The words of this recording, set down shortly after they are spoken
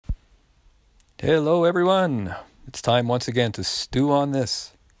Hello, everyone. It's time once again to stew on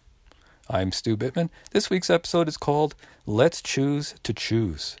this. I'm Stu Bittman. This week's episode is called Let's Choose to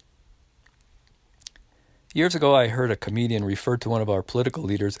Choose. Years ago, I heard a comedian refer to one of our political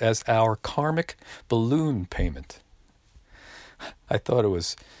leaders as our karmic balloon payment. I thought it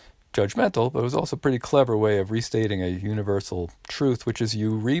was judgmental, but it was also a pretty clever way of restating a universal truth, which is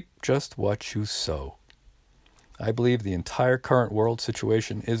you reap just what you sow. I believe the entire current world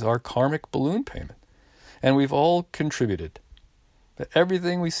situation is our karmic balloon payment, and we've all contributed. But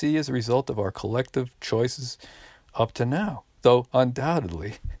everything we see is a result of our collective choices up to now, though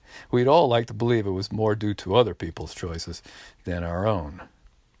undoubtedly we'd all like to believe it was more due to other people's choices than our own.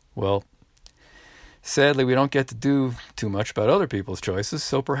 Well, sadly, we don't get to do too much about other people's choices,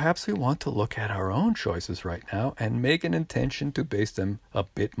 so perhaps we want to look at our own choices right now and make an intention to base them a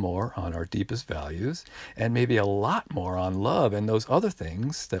bit more on our deepest values and maybe a lot more on love and those other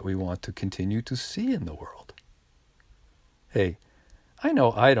things that we want to continue to see in the world. Hey, I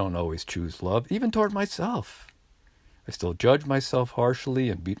know I don't always choose love, even toward myself. I still judge myself harshly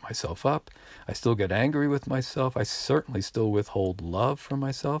and beat myself up. I still get angry with myself. I certainly still withhold love from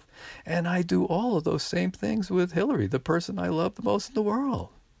myself. And I do all of those same things with Hillary, the person I love the most in the world.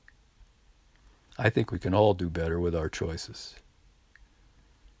 I think we can all do better with our choices.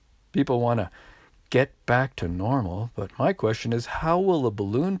 People want to get back to normal, but my question is, how will the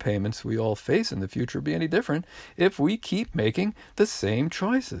balloon payments we all face in the future be any different if we keep making the same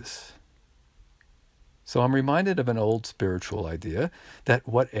choices? So I'm reminded of an old spiritual idea that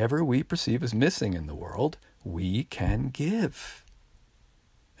whatever we perceive as missing in the world, we can give.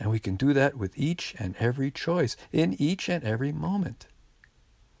 And we can do that with each and every choice, in each and every moment.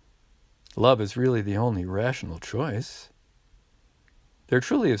 Love is really the only rational choice. There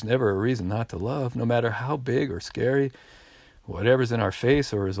truly is never a reason not to love, no matter how big or scary whatever's in our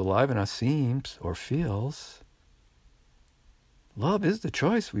face or is alive in us seems or feels. Love is the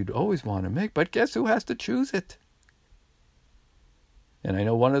choice we'd always want to make, but guess who has to choose it? And I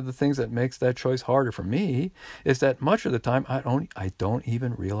know one of the things that makes that choice harder for me is that much of the time I don't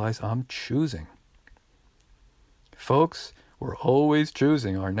even realize I'm choosing. Folks, we're always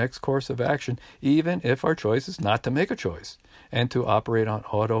choosing our next course of action, even if our choice is not to make a choice and to operate on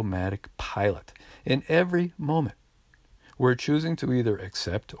automatic pilot. In every moment, we're choosing to either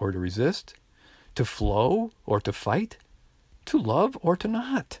accept or to resist, to flow or to fight, to love or to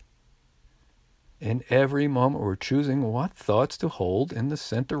not. In every moment, we're choosing what thoughts to hold in the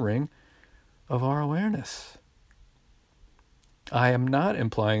center ring of our awareness. I am not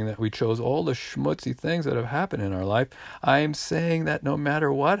implying that we chose all the schmutzy things that have happened in our life. I am saying that no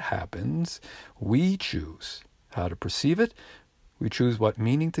matter what happens, we choose how to perceive it, we choose what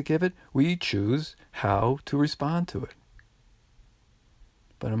meaning to give it, we choose how to respond to it.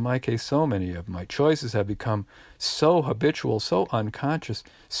 But in my case, so many of my choices have become so habitual, so unconscious,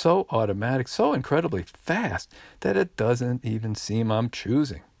 so automatic, so incredibly fast that it doesn't even seem I'm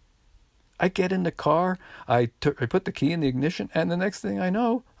choosing. I get in the car, I put the key in the ignition, and the next thing I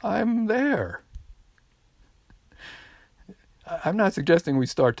know, I'm there. I'm not suggesting we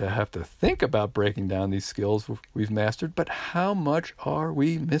start to have to think about breaking down these skills we've mastered, but how much are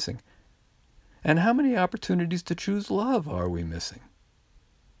we missing? And how many opportunities to choose love are we missing?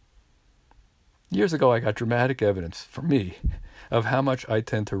 Years ago, I got dramatic evidence, for me, of how much I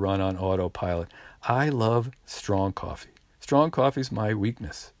tend to run on autopilot. I love strong coffee. Strong coffee's my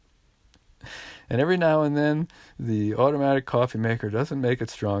weakness. And every now and then, the automatic coffee maker doesn't make it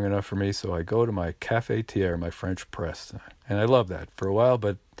strong enough for me, so I go to my cafetiere, my French press. And I love that for a while,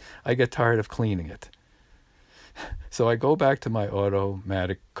 but I get tired of cleaning it. So I go back to my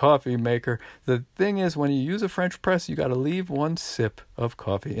automatic coffee maker. The thing is, when you use a French press, you got to leave one sip of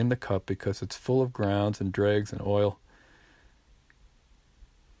coffee in the cup because it's full of grounds and dregs and oil.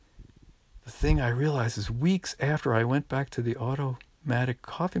 The thing I realized is weeks after I went back to the automatic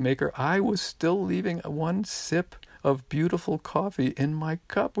coffee maker, I was still leaving one sip of beautiful coffee in my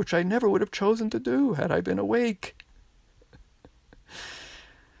cup, which I never would have chosen to do had I been awake.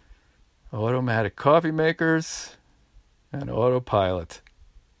 Automatic coffee makers and autopilot.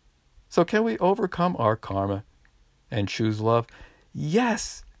 So can we overcome our karma and choose love?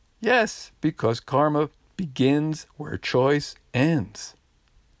 Yes, because karma begins where choice ends.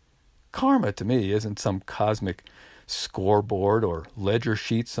 Karma to me isn't some cosmic scoreboard or ledger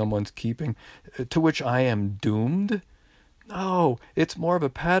sheet someone's keeping to which I am doomed. No, it's more of a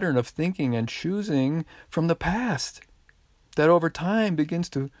pattern of thinking and choosing from the past that over time begins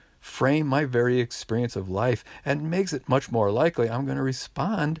to frame my very experience of life and makes it much more likely I'm going to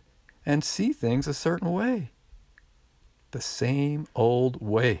respond and see things a certain way. The same old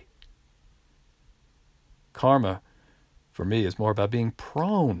way. Karma, for me, is more about being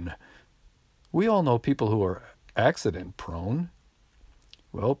prone. We all know people who are accident prone.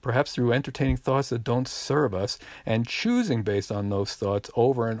 Well, perhaps through entertaining thoughts that don't serve us and choosing based on those thoughts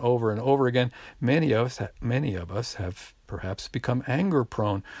over and over and over again, many of us have perhaps become anger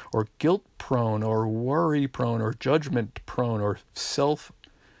prone or guilt prone or worry prone or judgment prone or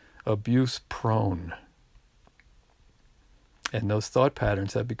self-abuse prone. And those thought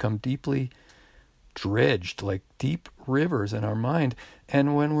patterns have become deeply dredged like deep rivers in our mind.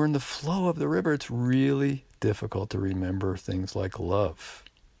 And when we're in the flow of the river, it's really difficult to remember things like love,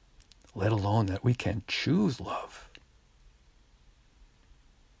 let alone that we can choose love.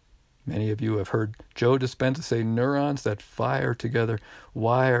 Many of you have heard Joe Dispenza say neurons that fire together,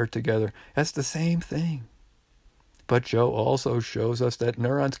 wire together. That's the same thing. But Joe also shows us that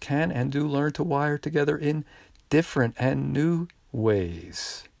neurons can and do learn to wire together in different and new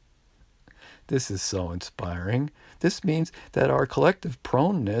ways. This is so inspiring. This means that our collective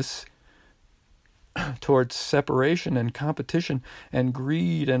proneness towards separation and competition and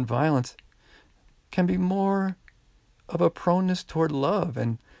greed and violence can be more of a proneness toward love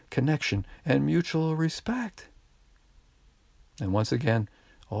and connection and mutual respect. And once again,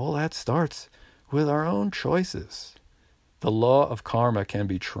 all that starts with our own choices. The law of karma can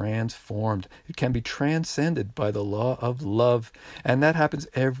be transformed. It can be transcended by the law of love. And that happens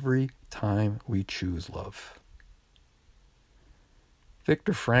every time we choose love.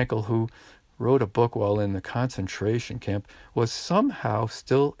 Viktor Frankl, who wrote a book while in the concentration camp, was somehow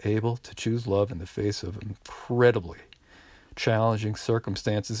still able to choose love in the face of incredibly challenging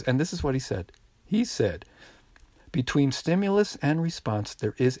circumstances. And this is what he said. He said, between stimulus and response,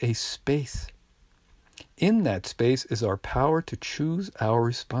 there is a space. In that space is our power to choose our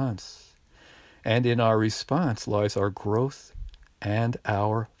response. And in our response lies our growth and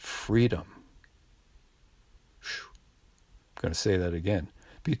our freedom. I'm going to say that again.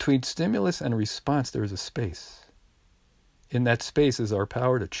 Between stimulus and response, there is a space. In that space is our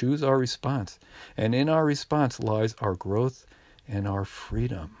power to choose our response. And in our response lies our growth and our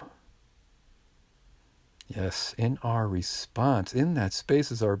freedom. Yes, in our response, in that space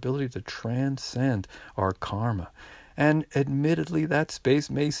is our ability to transcend our karma. And admittedly, that space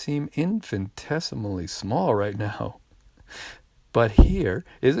may seem infinitesimally small right now. But here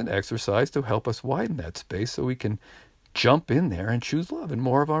is an exercise to help us widen that space so we can jump in there and choose love in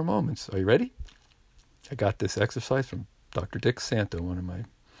more of our moments. Are you ready? I got this exercise from Dr. Dick Santo, one of my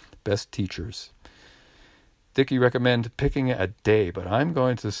best teachers. Dickie recommended picking a day, but I'm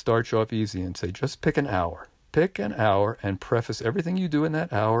going to start you off easy and say just pick an hour. Pick an hour and preface everything you do in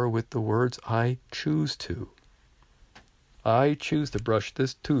that hour with the words, I choose to. I choose to brush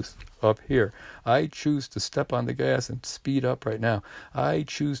this tooth up here. I choose to step on the gas and speed up right now. I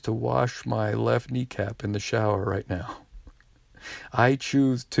choose to wash my left kneecap in the shower right now. I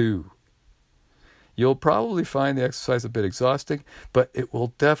choose to. You'll probably find the exercise a bit exhausting, but it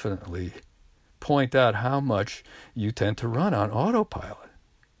will definitely point out how much you tend to run on autopilot.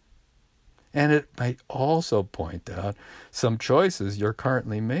 And it might also point out some choices you're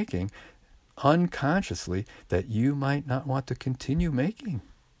currently making unconsciously that you might not want to continue making.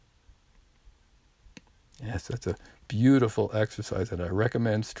 Yes, that's a beautiful exercise that I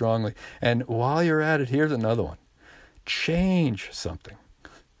recommend strongly. And while you're at it, here's another one. Change something.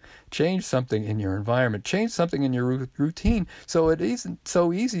 Change something in your environment. Change something in your routine so it isn't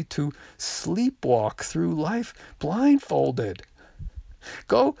so easy to sleepwalk through life blindfolded.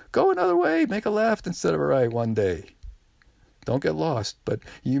 Go another way. Make a left instead of a right one day. Don't get lost, but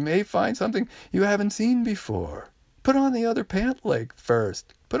you may find something you haven't seen before. Put on the other pant leg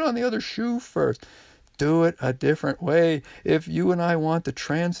first. Put on the other shoe first. Do it a different way. If you and I want to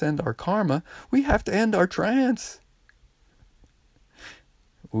transcend our karma, we have to end our trance.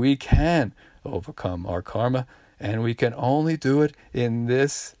 We can overcome our karma, and we can only do it in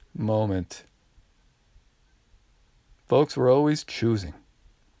this moment. Folks, we're always choosing,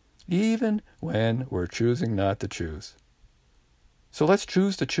 even when we're choosing not to choose. So let's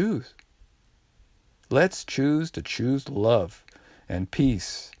choose to choose. Let's choose to choose love and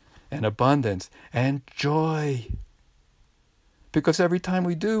peace and abundance and joy. Because every time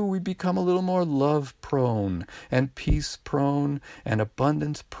we do, we become a little more love-prone and peace-prone and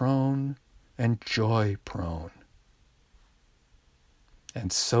abundance-prone and joy-prone.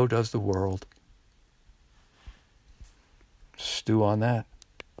 And so does the world. Stew on that.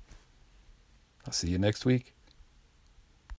 I'll see you next week.